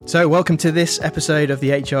So welcome to this episode of the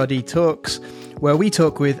HRD Talks, where we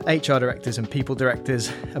talk with HR directors and people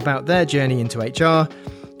directors about their journey into HR,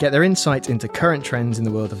 get their insight into current trends in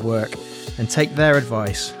the world of work, and take their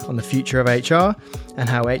advice on the future of HR and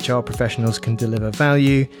how HR professionals can deliver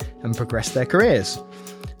value and progress their careers.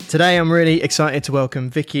 Today, I'm really excited to welcome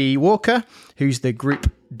Vicky Walker, who's the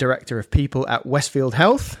Group Director of People at Westfield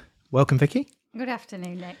Health. Welcome, Vicky. Good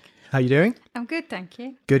afternoon, Nick. How are you doing? I'm good, thank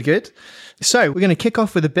you. Good. So we're going to kick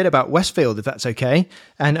off with a bit about Westfield, if that's okay,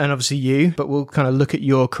 and obviously you, but we'll kind of look at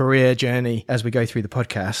your career journey as we go through the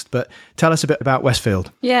podcast. But tell us a bit about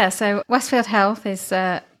Westfield. Yeah, so Westfield Health is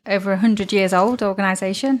over 100 years old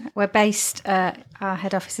organisation. We're based, our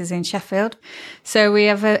head office is in Sheffield. So we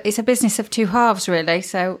have it's a business of two halves, really.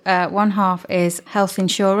 So one half is health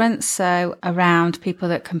insurance, so around people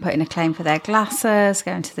that can put in a claim for their glasses,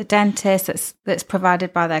 going to the dentist, that's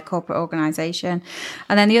provided by their corporate organisation.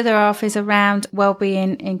 And then the other half is around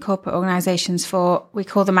wellbeing in corporate organisations for, we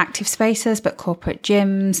call them active spaces, but corporate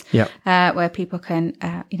gyms, where people can,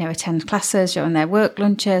 attend classes during their work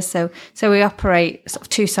lunches. So we operate sort of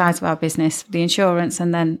two sides of our business, the insurance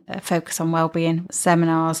and then focus on wellbeing,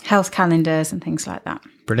 seminars, health calendars and things like that.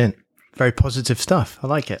 Brilliant. Very positive stuff. I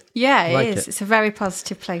like it. Yeah, it is. It's a very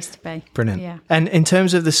positive place to be. Brilliant. Yeah. And in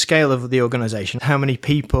terms of the scale of the organisation, how many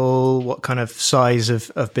people, what kind of size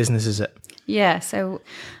of business is it? Yeah, so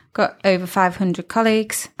got over 500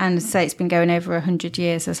 colleagues, and say it's been going over 100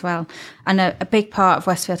 years as well. And a big part of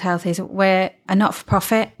Westfield Health is we're a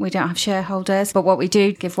not-for-profit. We don't have shareholders, but what we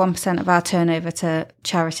do, give 1% of our turnover to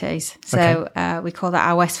charities. So we call that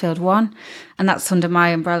our Westfield One, and that's under my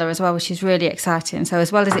umbrella as well, which is really exciting. So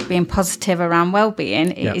as well as it being positive around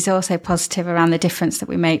wellbeing, it is also positive around the difference that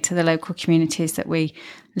we make to the local communities that we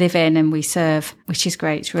live in and we serve, which is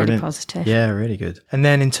great. It's really Brilliant. Positive. Yeah, really good. And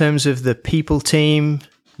then in terms of the people team,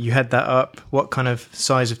 you had that up. What kind of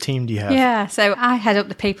size of team do you have? Yeah, so I head up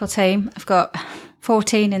the people team. I've got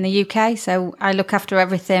 14 in the UK. So I look after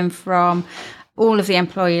everything from all of the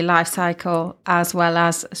employee life cycle, as well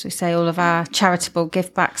as we say, all of our charitable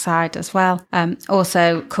give back side as well.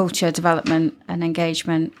 Also culture development and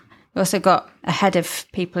engagement. We've also got a head of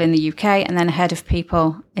people in the UK and then a head of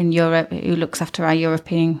people in Europe who looks after our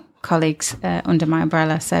European colleagues under my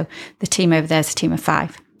umbrella. So the team over there is a team of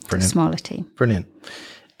 5. Brilliant. A smaller team. Brilliant.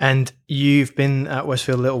 And you've been at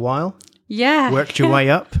Westfield a little while? Yeah. Worked your way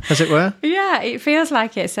up, as it were? Yeah, it feels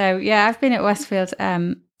like it. So, yeah, I've been at Westfield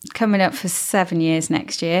coming up for 7 years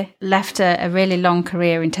next year. Left a really long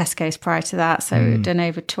career in Tesco's prior to that. So, done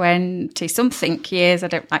over 20-something years. I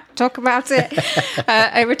don't like to talk about it.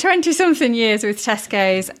 Over 20-something years with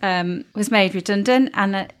Tesco's, was made redundant,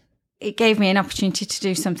 and it gave me an opportunity to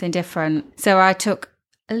do something different. So, I took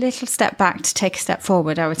a little step back to take a step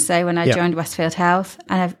forward, I would say, when I joined Westfield Health.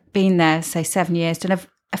 And I've been there, say, 7 years, done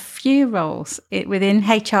a few roles within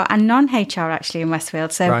HR and non-HR actually in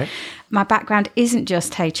Westfield. So my background isn't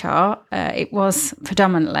just HR. It was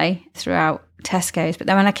predominantly throughout Tesco's. But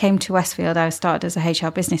then when I came to Westfield, I started as a HR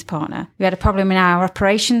business partner. We had a problem in our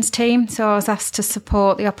operations team. So I was asked to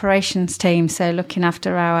support the operations team. So looking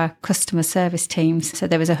after our customer service teams. So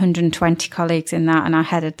there was 120 colleagues in that, and I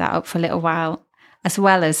headed that up for a little while, as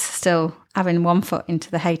well as still having one foot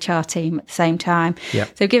into the HR team at the same time.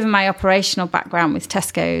 Yep. So given my operational background with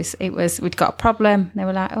Tesco's, it was, we'd got a problem. They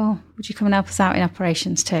were like, oh, would you come and help us out in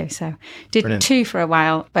operations too? So did Brilliant. 2 for a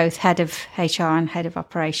while, both head of HR and head of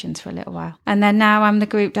operations for a little while. And then now I'm the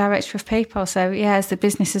group director of people. So yeah, as the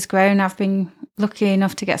business has grown, I've been lucky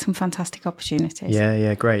enough to get some fantastic opportunities.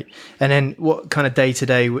 Yeah, great. And then what kind of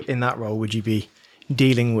day-to-day in that role would you be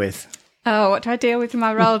dealing with? Oh, what do I deal with in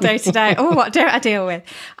my role day to day? Oh, what don't I deal with?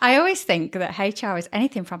 I always think that HR is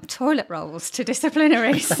anything from toilet rolls to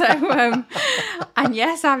disciplinary. So, and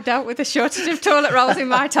yes, I've dealt with a shortage of toilet rolls in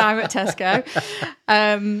my time at Tesco.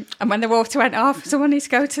 And when the water went off, someone needs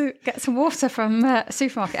to go to get some water from a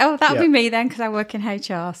supermarket. Oh, that'll be me then, because I work in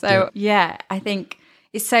HR. So yeah, I think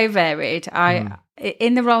it's so varied.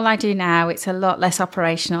 In the role I do now, it's a lot less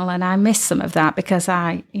operational, and I miss some of that because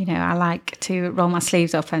I like to roll my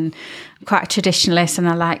sleeves up, and I'm quite a traditionalist, and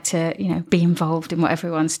I like to, be involved in what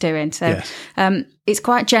everyone's doing. So it's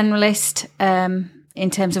quite generalist in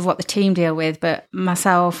terms of what the team deal with, but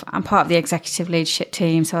myself, I'm part of the executive leadership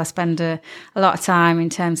team, so I spend a lot of time in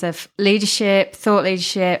terms of leadership, thought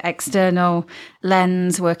leadership, external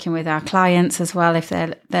lens, working with our clients as well if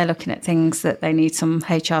they're looking at things that they need some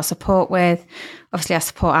HR support with. Obviously, I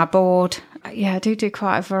support our board. Yeah, I do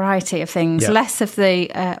quite a variety of things. Less of the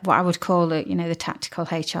what I would call the tactical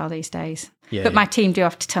HR these days. But my team do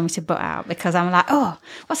have to tell me to butt out because I'm like, oh,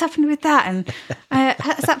 what's happened with that? And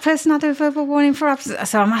has that person had a verbal warning for absence?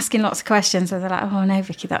 So I'm asking lots of questions. So they're like, oh, no,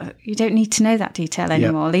 Vicky, you don't need to know that detail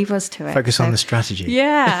anymore. Leave us to it. Focus on the strategy.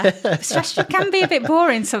 Yeah. Strategy can be a bit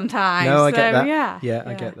boring sometimes. No, I get that. Yeah,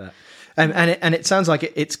 I get that. And it sounds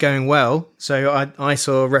like it's going well. So I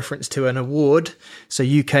saw a reference to an award. So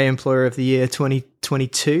UK Employer of the Year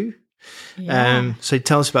 2022. Yeah. So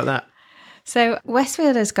tell us about that. So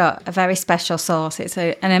Westfield has got a very special source. It's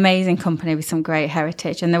an amazing company with some great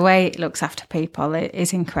heritage, and the way it looks after people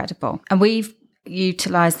is incredible. And we've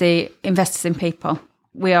utilised the Investors in People.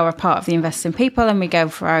 We are a part of the Investors in People, and we go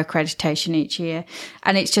for our accreditation each year.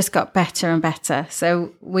 And it's just got better and better.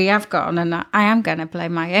 So we have gone, and I am going to blow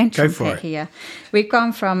my own trumpet here. We've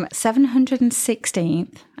gone from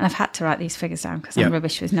 716th, and I've had to write these figures down because I'm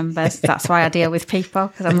rubbish with numbers. That's why I deal with people,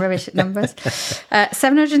 because I'm rubbish at numbers.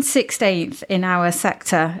 716th in our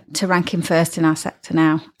sector to ranking first in our sector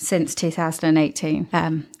now since 2018.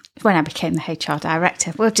 When I became the HR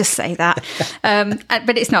director, we'll just say that.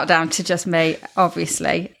 But it's not down to just me,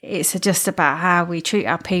 obviously. It's just about how we treat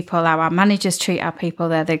our people, how our managers treat our people.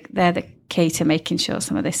 They're the key to making sure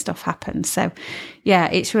some of this stuff happens. So, yeah,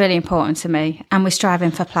 it's really important to me. And we're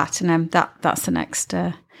striving for platinum. That's the next...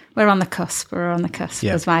 We're on the cusp,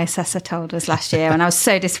 as my assessor told us last year. And I was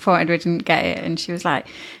so disappointed we didn't get it. And she was like,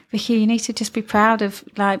 Vicky, you need to just be proud of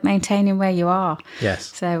maintaining where you are.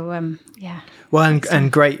 Yes. So, yeah. Well,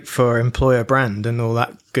 and great for employer brand and all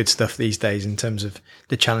that good stuff these days in terms of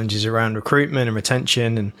the challenges around recruitment and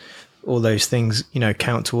retention and all those things,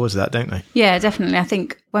 count towards that, don't they? Yeah, definitely. I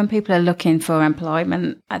think when people are looking for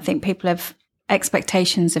employment, I think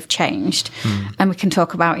expectations have changed. And we can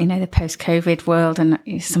talk about, the post-COVID world, and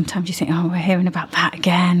sometimes you think, oh, we're hearing about that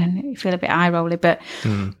again, and you feel a bit eye-rolly. But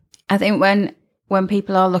I think when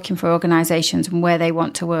people are looking for organisations and where they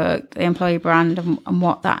want to work, the employee brand and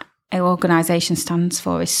what that organisation stands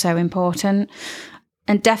for is so important.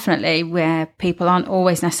 And definitely where people aren't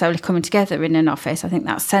always necessarily coming together in an office, I think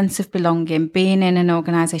that sense of belonging, being in an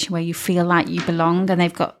organisation where you feel like you belong and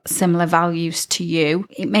they've got similar values to you,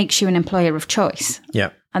 it makes you an employer of choice. Yeah.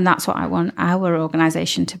 And that's what I want our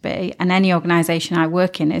organisation to be. And any organisation I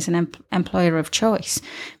work in is an employer of choice,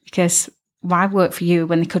 because why work for you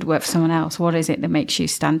when they could work for someone else? What is it that makes you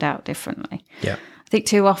stand out differently? Yeah. I think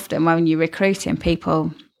too often when you're recruiting,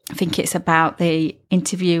 people think it's about the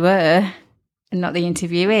interviewer and not the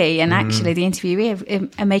interviewee. And actually the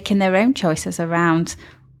interviewee are making their own choices around,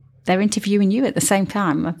 they're interviewing you at the same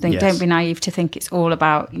time. I think don't be naive to think it's all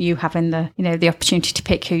about you having the, the opportunity to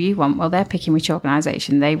pick who you want. Well, they're picking which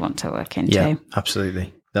organisation they want to work into. Yeah,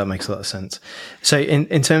 absolutely. That makes a lot of sense. So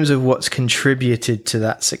in terms of what's contributed to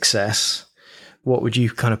that success, what would you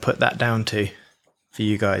kind of put that down to for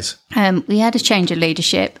you guys? We had a change of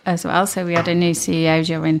leadership as well. So we had a new CEO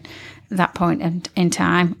during that point in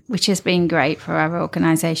time, which has been great for our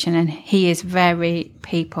organisation. And he is very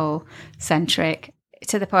people-centric,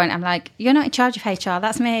 to the point I'm like, you're not in charge of HR,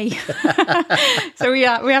 that's me. So we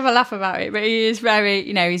have a laugh about it. But he is very,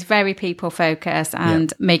 he's very people-focused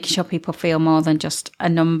and making sure people feel more than just a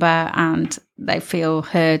number, and they feel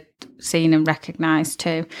heard, seen and recognised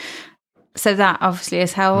too. So that obviously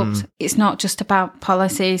has helped. It's not just about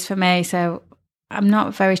policies for me. So I'm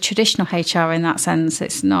not very traditional HR in that sense.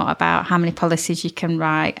 It's not about how many policies you can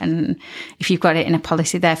write, and if you've got it in a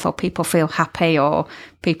policy, therefore people feel happy or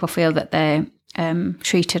people feel that they're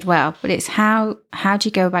treated well. But it's how do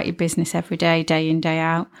you go about your business every day, day in, day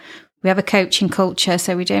out? We have a coaching culture,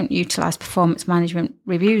 so we don't utilise performance management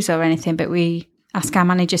reviews or anything, but we ask our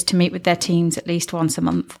managers to meet with their teams at least once a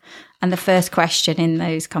month. And the first question in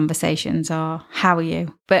those conversations are, how are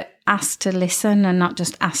you? But ask to listen and not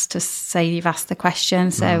just ask to say you've asked the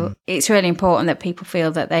question. So it's really important that people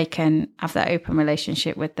feel that they can have that open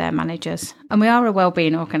relationship with their managers. And we are a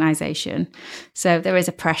wellbeing organisation, so there is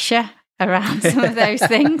a pressure around some of those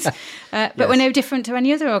things. But we're no different to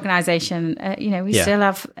any other organisation. We still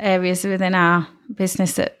have areas within our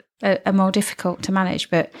business that are more difficult to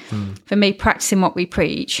manage. But for me, practicing what we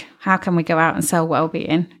preach, how can we go out and sell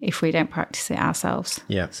wellbeing if we don't practice it ourselves?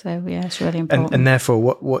 Yeah. So it's really important. And therefore,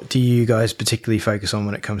 what do you guys particularly focus on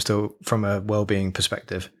when it comes to from a wellbeing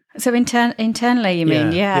perspective? So internally, you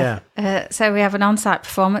mean? Yeah. So we have an on-site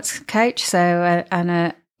performance coach. So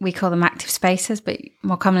we call them active spaces, but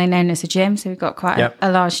more commonly known as a gym. So we've got quite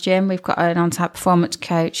a large gym. We've got an on-site performance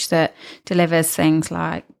coach that delivers things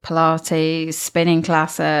like Pilates, spinning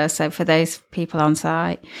classes. So for those people on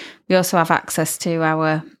site, we also have access to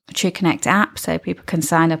our True Connect app, so people can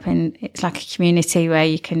sign up, and it's like a community where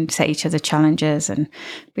you can set each other challenges, and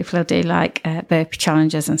people will do like burpee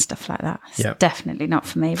challenges and stuff like that. It's definitely not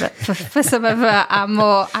for me, but for some of our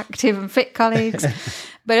more active and fit colleagues.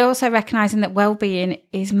 But also recognising that well-being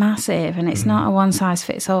is massive, and it's not a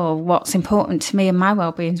one-size-fits-all. What's important to me and my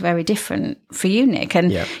well-being is very different for you, Nick,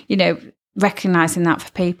 and you know, recognising that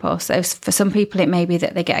for people. So for some people it may be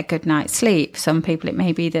that they get a good night's sleep. Some people it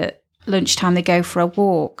may be that lunchtime they go for a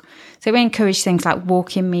walk. So we encourage things like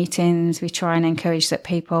walking meetings. We try and encourage that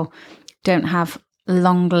people don't have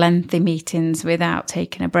long, lengthy meetings without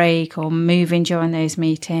taking a break or moving during those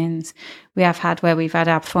meetings. We have had where we've had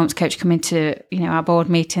our performance coach come into, you know, our board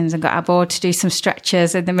meetings and got our board to do some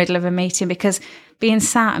stretches in the middle of a meeting, because being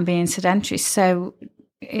sat and being sedentary,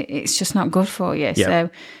 it's just not good for you. So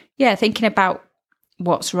thinking about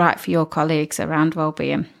what's right for your colleagues around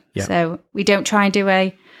wellbeing. So we don't try and do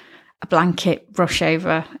a blanket brush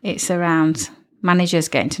over. It's around managers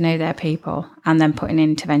getting to know their people and then putting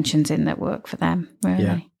interventions in that work for them, really.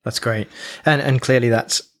 Yeah, that's great. And clearly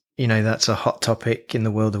that's a hot topic in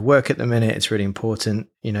the world of work at the minute. It's really important,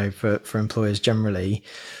 you know, for employers generally.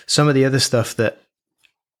 Some of the other stuff that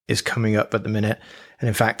is coming up at the minute, and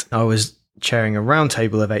in fact, I was chairing a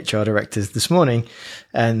roundtable of HR directors this morning,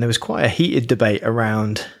 and there was quite a heated debate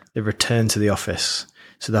around the return to the office.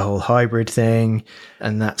 So the whole hybrid thing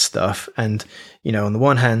and that stuff. And, you know, on the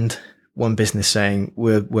one hand, one business saying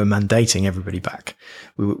we're mandating everybody back.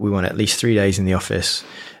 We want at least 3 days in the office.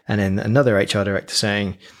 And then another HR director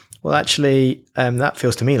saying, well, actually, that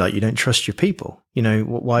feels to me like you don't trust your people. You know,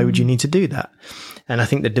 why would you need to do that? And I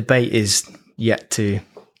think the debate is yet to,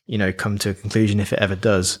 you know, come to a conclusion if it ever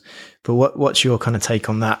does. But what's your kind of take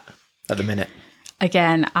on that at the minute?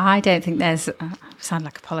 Again, I don't think there's, I sound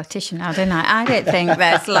like a politician now, don't I? I don't think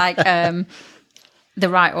there's like the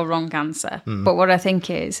right or wrong answer. But what I think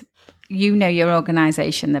is, you know your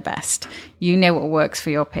organisation the best. You know what works for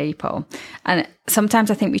your people. And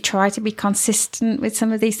sometimes I think we try to be consistent with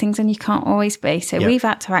some of these things, and you can't always be. So we've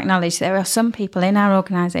had to acknowledge there are some people in our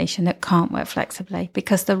organisation that can't work flexibly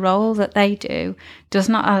because the role that they do does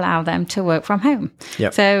not allow them to work from home.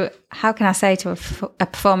 So how can I say to a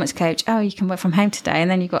performance coach, oh, you can work from home today,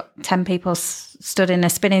 and then you've got 10 people stood in a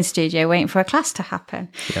spinning studio waiting for a class to happen.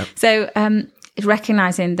 So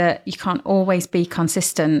recognising that you can't always be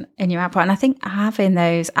consistent in your output. And I think having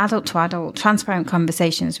those adult to adult transparent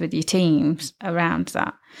conversations with your teams around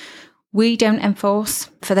that. We don't enforce,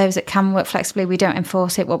 for those that can work flexibly, we don't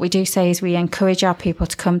enforce it. What we do say is we encourage our people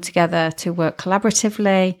to come together to work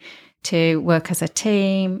collaboratively, to work as a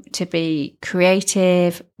team, to be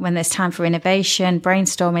creative. When there's time for innovation,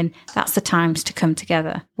 brainstorming, that's the times to come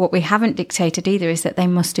together. What we haven't dictated either is that they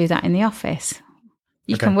must do that in the office.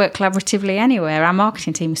 You can work collaboratively anywhere. Our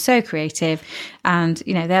marketing team is so creative, and,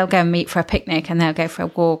 you know, they'll go and meet for a picnic, and they'll go for a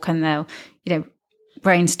walk, and they'll, you know,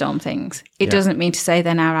 brainstorm things. It doesn't mean to say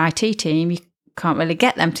then our IT team, you can't really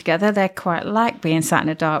get them together. They're quite like being sat in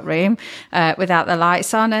a dark room without the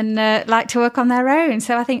lights on, and like to work on their own.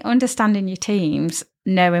 So I think understanding your teams,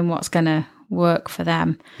 knowing what's going to work for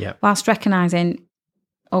them, whilst recognising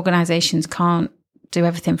organisations can't do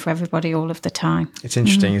everything for everybody all of the time. It's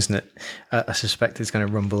interesting, isn't it? I suspect it's going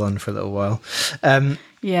to rumble on for a little while.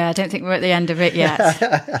 Yeah, I don't think we're at the end of it yet.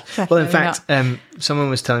 Well, in fact, someone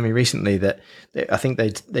was telling me recently that I think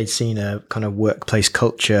they'd seen a kind of workplace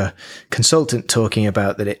culture consultant talking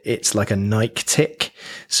about that it's like a Nike tick,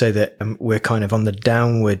 so that we're kind of on the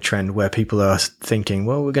downward trend where people are thinking,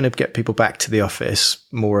 well, we're going to get people back to the office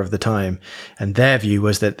more of the time. And their view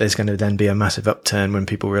was that there's going to then be a massive upturn when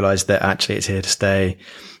people realize that actually it's here to stay,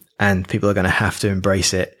 and people are going to have to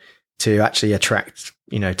embrace it to actually attract,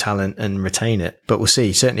 you know, talent and retain it. But we'll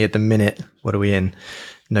see. Certainly at the minute, what are we in?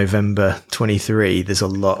 November 23, there's a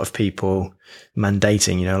lot of people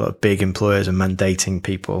mandating, you know, a lot of big employers are mandating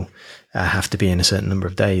people have to be in a certain number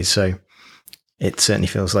of days. So it certainly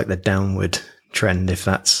feels like the downward trend, if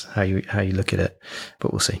that's how you look at it.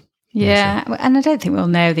 But we'll see. Yeah. We'll see. And I don't think we'll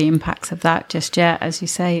know the impacts of that just yet. As you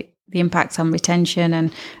say, the impacts on retention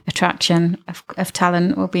and attraction of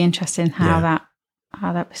talent will be interesting how that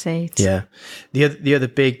proceeds. Yeah. The other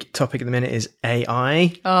big topic at the minute is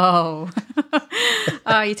AI. Oh,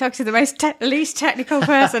 you talk to the least technical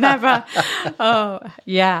person ever. Oh,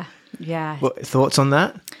 yeah. What thoughts on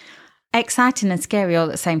that? Exciting and scary all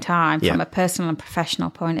at the same time from a personal and professional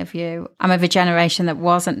point of view. I'm of a generation that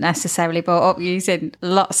wasn't necessarily brought up using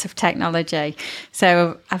lots of technology.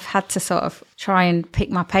 So I've had to sort of try and pick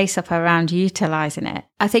my pace up around utilising it.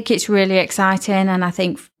 I think it's really exciting, and I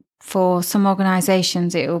think for some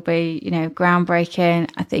organisations it will be, you know,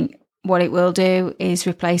 groundbreaking. I think what it will do is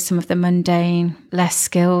replace some of the mundane, less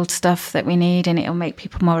skilled stuff that we need, and it'll make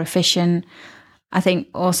people more efficient. I think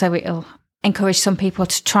also it'll encourage some people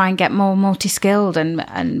to try and get more multi-skilled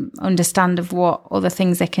and understand of what other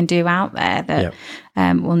things they can do out there that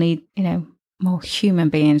will need, more human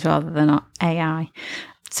beings rather than AI.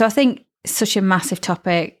 So I think it's such a massive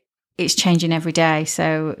topic. It's changing every day.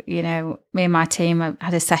 So, me and my team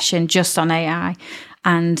had a session just on AI,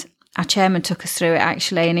 and our chairman took us through it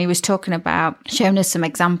actually, and he was talking about showing us some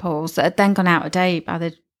examples that had then gone out of date by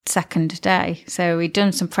the second day. So we'd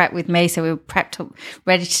done some prep with me, so we were prepped up,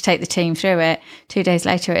 ready to take the team through it. 2 days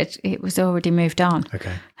later, it was already moved on.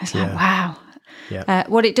 Okay. I was like, wow. Yeah.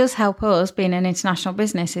 What it does help us, being an international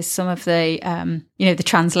business, is some of the, the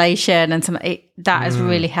translation and that has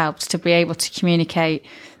really helped to be able to communicate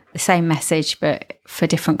the same message, but for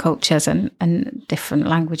different cultures and different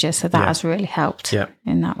languages. So that has really helped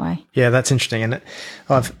in that way. Yeah, that's interesting. And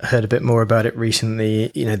I've heard a bit more about it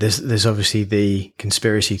recently. There's obviously the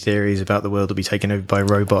conspiracy theories about the world will be taken over by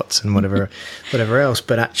robots and whatever else,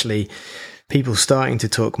 but actually people starting to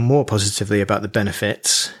talk more positively about the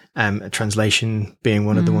benefits, translation being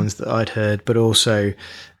one of the ones that I'd heard, but also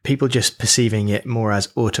people just perceiving it more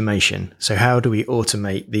as automation. So how do we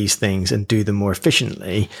automate these things and do them more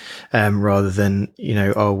efficiently, rather than,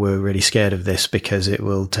 we're really scared of this because it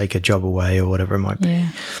will take a job away or whatever it might be. Yeah.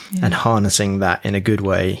 And harnessing that in a good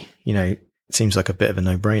way, it seems like a bit of a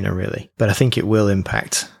no-brainer really. But I think it will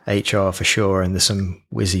impact HR for sure. And there's some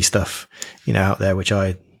whizzy stuff, out there, which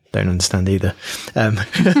I don't understand either.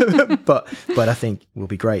 But I think will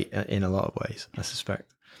be great in a lot of ways, I suspect.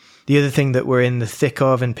 The other thing that we're in the thick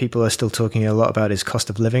of and people are still talking a lot about is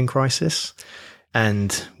cost of living crisis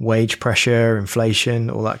and wage pressure,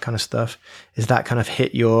 inflation, all that kind of stuff. Is that kind of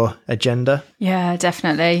hit your agenda? Yeah,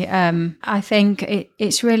 definitely. I think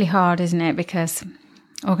it's really hard, isn't it? Because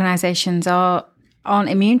organisations aren't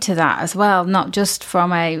immune to that as well, not just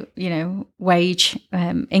from a wage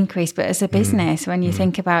increase, but as a business. When you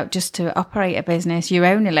think about just to operate a business, your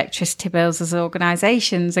own electricity bills as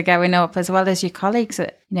organisations are going up, as well as your colleagues'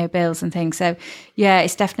 bills and things. So yeah,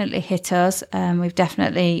 it's definitely hit us. We've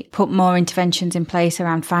definitely put more interventions in place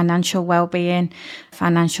around financial well-being,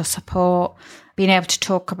 financial support, being able to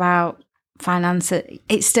talk about finance.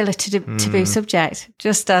 It's still a taboo subject,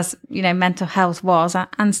 just as mental health was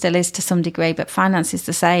and still is to some degree, but finance is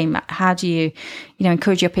the same. How do you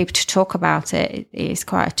encourage your people to talk about it? It is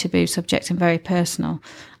quite a taboo subject and very personal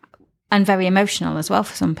and very emotional as well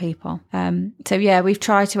for some people. So yeah, we've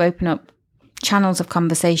tried to open up channels of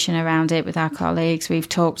conversation around it with our colleagues. We've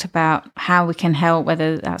talked about how we can help,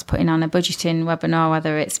 whether that's putting on a budgeting webinar,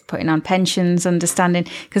 whether it's putting on pensions, understanding,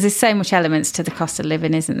 because there's so much elements to the cost of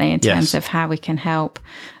living, isn't there, in terms of how we can help.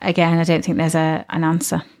 Again, I don't think there's an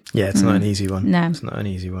answer. Yeah, it's not an easy one. No. It's not an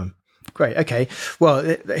easy one. Great. Okay.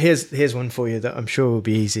 Well, here's one for you that I'm sure will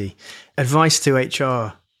be easy. Advice to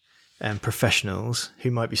HR professionals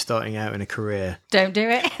who might be starting out in a career. Don't do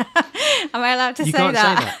it. Am I allowed to say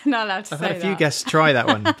that? Say that. Not allowed to say that. I've had a few guests try that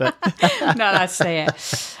one, but not allowed to say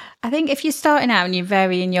it. I think if you're starting out and you're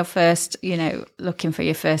very in your first, looking for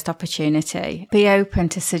your first opportunity, be open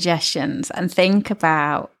to suggestions and think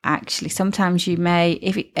about, actually, sometimes you may,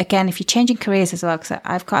 if you're changing careers as well, because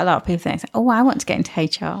I've got a lot of people saying, I want to get into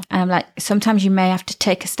HR. And I'm like, sometimes you may have to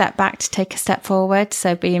take a step back to take a step forward.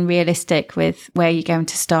 So being realistic with where you're going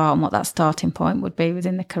to start and what that starting point would be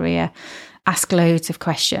within the career. Ask loads of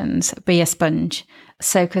questions, be a sponge.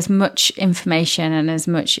 Soak as much information and as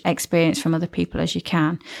much experience from other people as you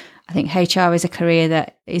can. I think HR is a career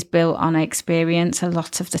that is built on experience a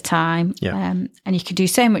lot of the time. Yeah. And you can do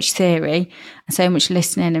so much theory and so much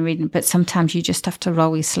listening and reading, but sometimes you just have to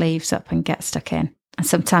roll your sleeves up and get stuck in. And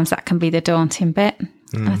sometimes that can be the daunting bit.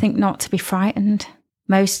 And I think not to be frightened.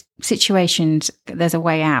 Most situations, there's a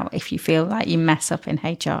way out. If you feel like you mess up in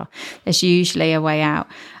HR, there's usually a way out.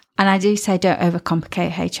 And I do say don't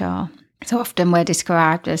overcomplicate HR. So often we're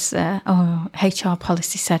described as, HR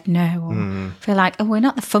policy said no, or feel like, we're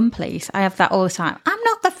not the fun police. I have that all the time. I'm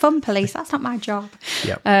not the fun police. That's not my job.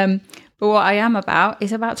 Yep. But what I am about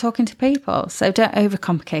is about talking to people. So don't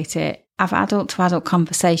overcomplicate it. Have adult-to-adult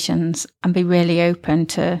conversations and be really open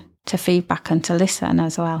to feedback and to listen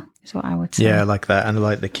as well, is what I would say. Yeah, I like that. And I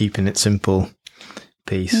like the keeping it simple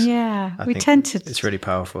piece. Yeah, we tend to. It's really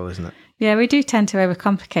powerful, isn't it? Yeah, we do tend to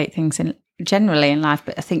overcomplicate things generally in life,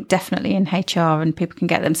 but I think definitely in HR, and people can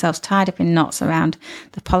get themselves tied up in knots around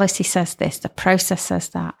the policy says this, the process says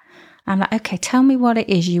that. I'm like, okay, tell me what it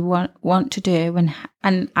is you want to do,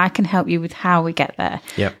 and I can help you with how we get there.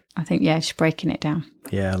 Yep. I think, just breaking it down.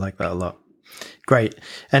 Yeah, I like that a lot. Great.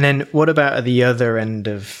 And then what about at the other end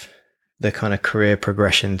of the kind of career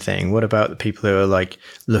progression thing, what about the people who are like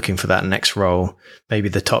looking for that next role, maybe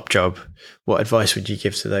the top job? What advice would you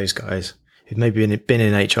give to those guys who've maybe been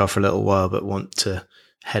in HR for a little while but want to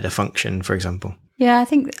head a function, for example? Yeah, I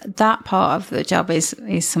think that part of the job is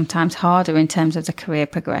sometimes harder in terms of the career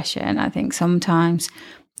progression. I think sometimes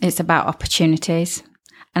it's about opportunities.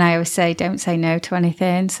 And I always say, don't say no to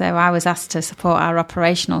anything. So I was asked to support our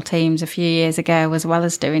operational teams a few years ago, as well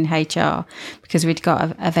as doing HR, because we'd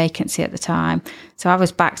got a vacancy at the time. So I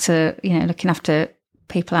was back to, looking after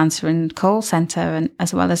people answering call centre and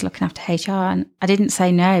as well as looking after HR. And I didn't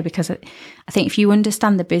say no, because I think if you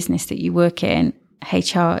understand the business that you work in,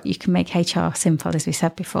 HR, you can make HR simple, as we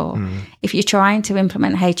said before. If you're trying to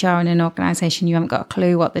implement HR in an organisation, you haven't got a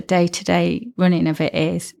clue what the day-to-day running of it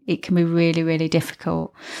is, it can be really, really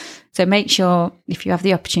difficult. So make sure, if you have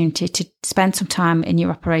the opportunity, to spend some time in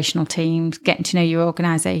your operational teams, getting to know your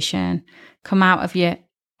organisation, come out of your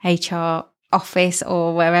HR office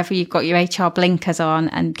or wherever you've got your HR blinkers on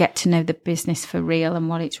and get to know the business for real and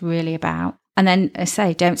what it's really about. And then, as I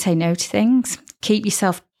say, don't say no to things. Keep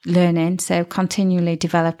yourself learning, so continually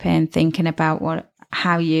developing, thinking about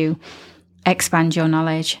how you expand your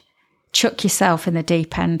knowledge. Chuck yourself in the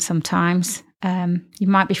deep end sometimes. You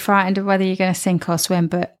might be frightened of whether you're going to sink or swim,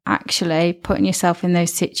 but actually putting yourself in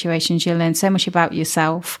those situations, you'll learn so much about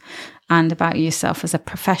yourself and about yourself as a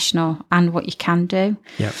professional and what you can do.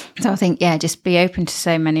 Yep. So I think, just be open to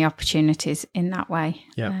so many opportunities in that way.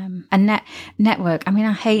 Yep. And network. I mean,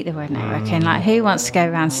 I hate the word networking. Like, who wants to go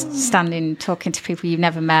around standing, talking to people you've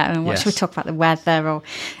never met and what should we talk about the weather?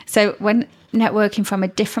 So when networking from a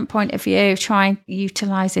different point of view, try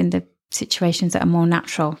utilising the situations that are more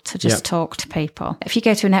natural to just talk to people. If you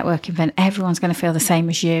go to a networking event, everyone's going to feel the same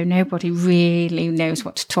as you. Nobody really knows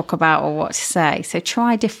what to talk about or what to say. So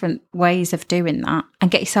try different ways of doing that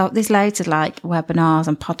and get yourself, there's loads of like webinars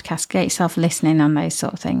and podcasts, get yourself listening on those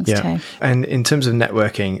sort of things too. And in terms of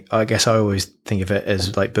networking, I guess I always think of it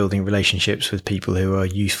as like building relationships with people who are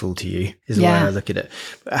useful to you is the way I look at it.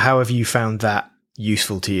 How have you found that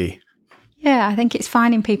useful to you? Yeah, I think it's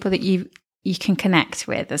finding people that you can connect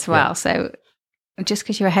with as well. So just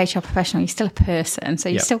because you're a HR professional, you're still a person. So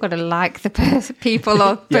you've still got to like the people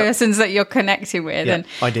or persons that you're connecting with. Yeah. And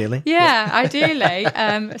ideally.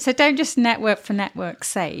 Ideally. So don't just network for network's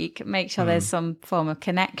sake. Make sure there's some form of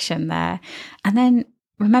connection there. And then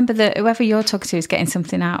remember that whoever you're talking to is getting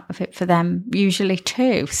something out of it for them usually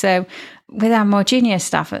too. So with our more junior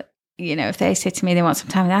staff, if they say to me they want some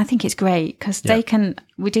time, I think it's great because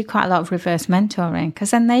we do quite a lot of reverse mentoring, because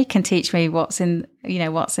then they can teach me what's in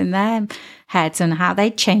their heads and how they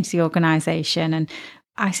change the organisation. And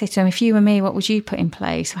I say to them, if you were me, what would you put in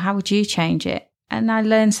place? How would you change it? And I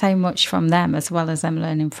learn so much from them as well as them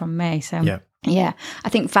learning from me. So I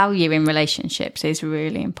think value in relationships is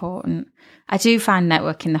really important. I do find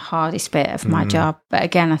networking the hardest bit of my job. But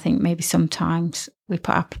again, I think maybe sometimes we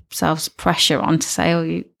put ourselves pressure on to say,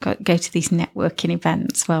 you go to these networking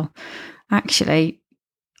events. Well, actually,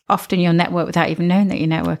 often you'll network without even knowing that you're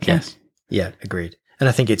networking. Yes. Yeah, agreed. And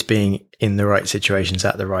I think it's being in the right situations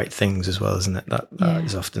at the right things as well, isn't it? That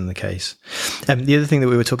is often the case. The other thing that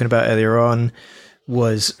we were talking about earlier on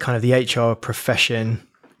was kind of the HR profession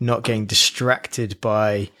not getting distracted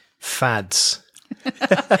by fads.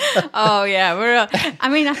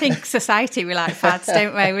 I think society, we like fads,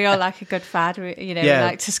 don't we? We all like a good fad. We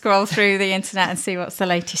like to scroll through the internet and see what's the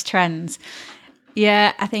latest trends.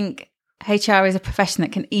 Yeah, I think HR is a profession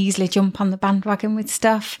that can easily jump on the bandwagon with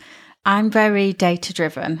stuff. I'm very data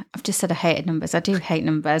driven. I've just said I hated numbers. I do hate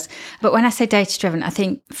numbers. But when I say data driven, I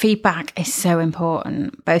think feedback is so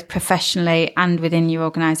important, both professionally and within your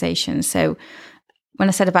organisation. So when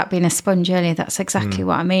I said about being a sponge earlier, that's exactly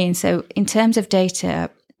what I mean. So in terms of data,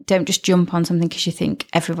 don't just jump on something because you think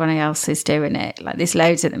everyone else is doing it. Like there's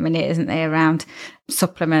loads at the minute, isn't there, around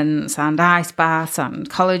supplements and ice baths and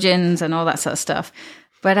collagens and all that sort of stuff.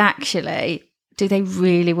 But actually, do they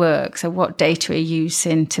really work? So what data are you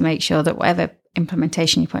using to make sure that whatever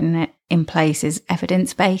implementation you're putting in place is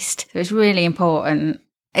evidence-based? So it's really important.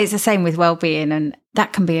 It's the same with well-being, and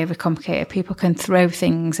that can be overcomplicated. People can throw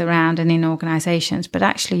things around and in organisations, but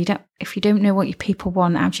actually, if you don't know what your people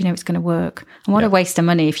want, how do you know it's going to work? And what a waste of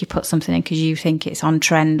money if you put something in because you think it's on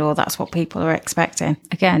trend or that's what people are expecting.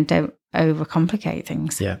 Again, don't overcomplicate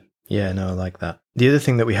things. Yeah, no, I like that. The other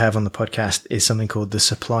thing that we have on the podcast is something called the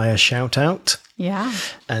supplier shout out. Yeah.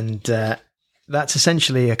 And that's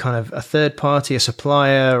essentially a kind of a third party, a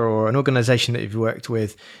supplier or an organisation that you've worked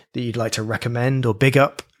with that you'd like to recommend or big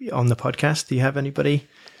up on the podcast. Do you have anybody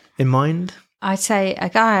in mind? I'd say a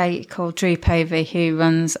guy called Drew Povey who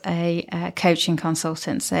runs a coaching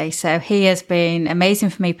consultancy. So he has been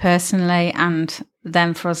amazing for me personally and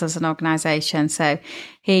then for us as an organisation. So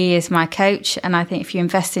he is my coach. And I think if you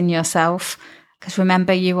invest in yourself, because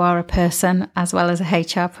remember, you are a person as well as a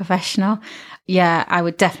HR professional. Yeah, I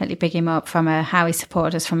would definitely big him up from how he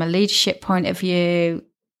supported us from a leadership point of view,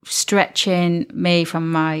 stretching me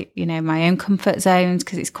from my own comfort zones,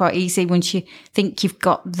 because it's quite easy once you think you've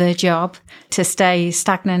got the job to stay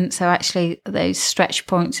stagnant. So actually those stretch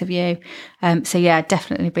points of view. So yeah,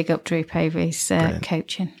 definitely big up Drew Povey's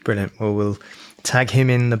coaching. Brilliant. Well, we'll tag him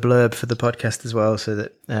in the blurb for the podcast as well, so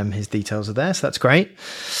that his details are there. So that's great.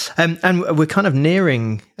 And we're kind of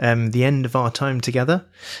nearing the end of our time together.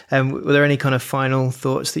 Were there any kind of final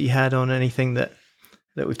thoughts that you had on anything that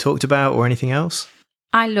we've talked about or anything else?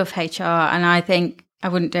 I love HR, and I think I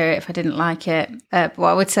wouldn't do it if I didn't like it. What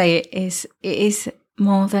I would say is it is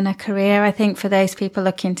more than a career. I think for those people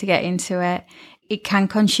looking to get into it, it can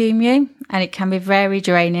consume you, and it can be very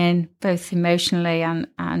draining, both emotionally and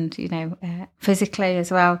physically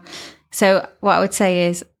as well. So what I would say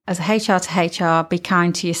is, as a HR to HR, be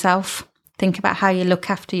kind to yourself. Think about how you look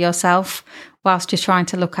after yourself whilst you're trying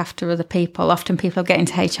to look after other people. Often people get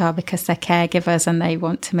into HR because they're caregivers and they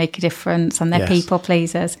want to make a difference and they're people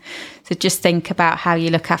pleasers. So just think about how you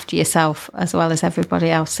look after yourself as well as everybody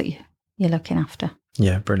else that you're looking after.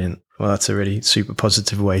 Yeah, brilliant. Well, that's a really super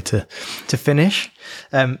positive way to finish.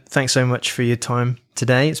 Thanks so much for your time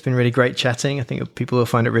today. It's been really great chatting. I think people will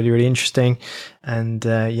find it really, really interesting. And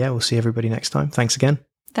we'll see everybody next time. Thanks again.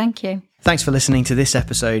 Thank you. Thanks for listening to this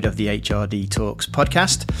episode of the HRD Talks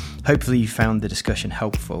podcast. Hopefully you found the discussion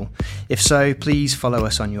helpful. If so, please follow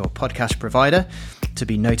us on your podcast provider to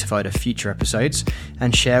be notified of future episodes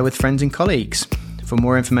and share with friends and colleagues. For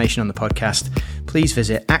more information on the podcast, please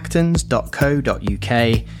visit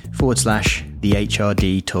actons.co.uk/the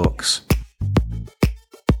HRD Talks.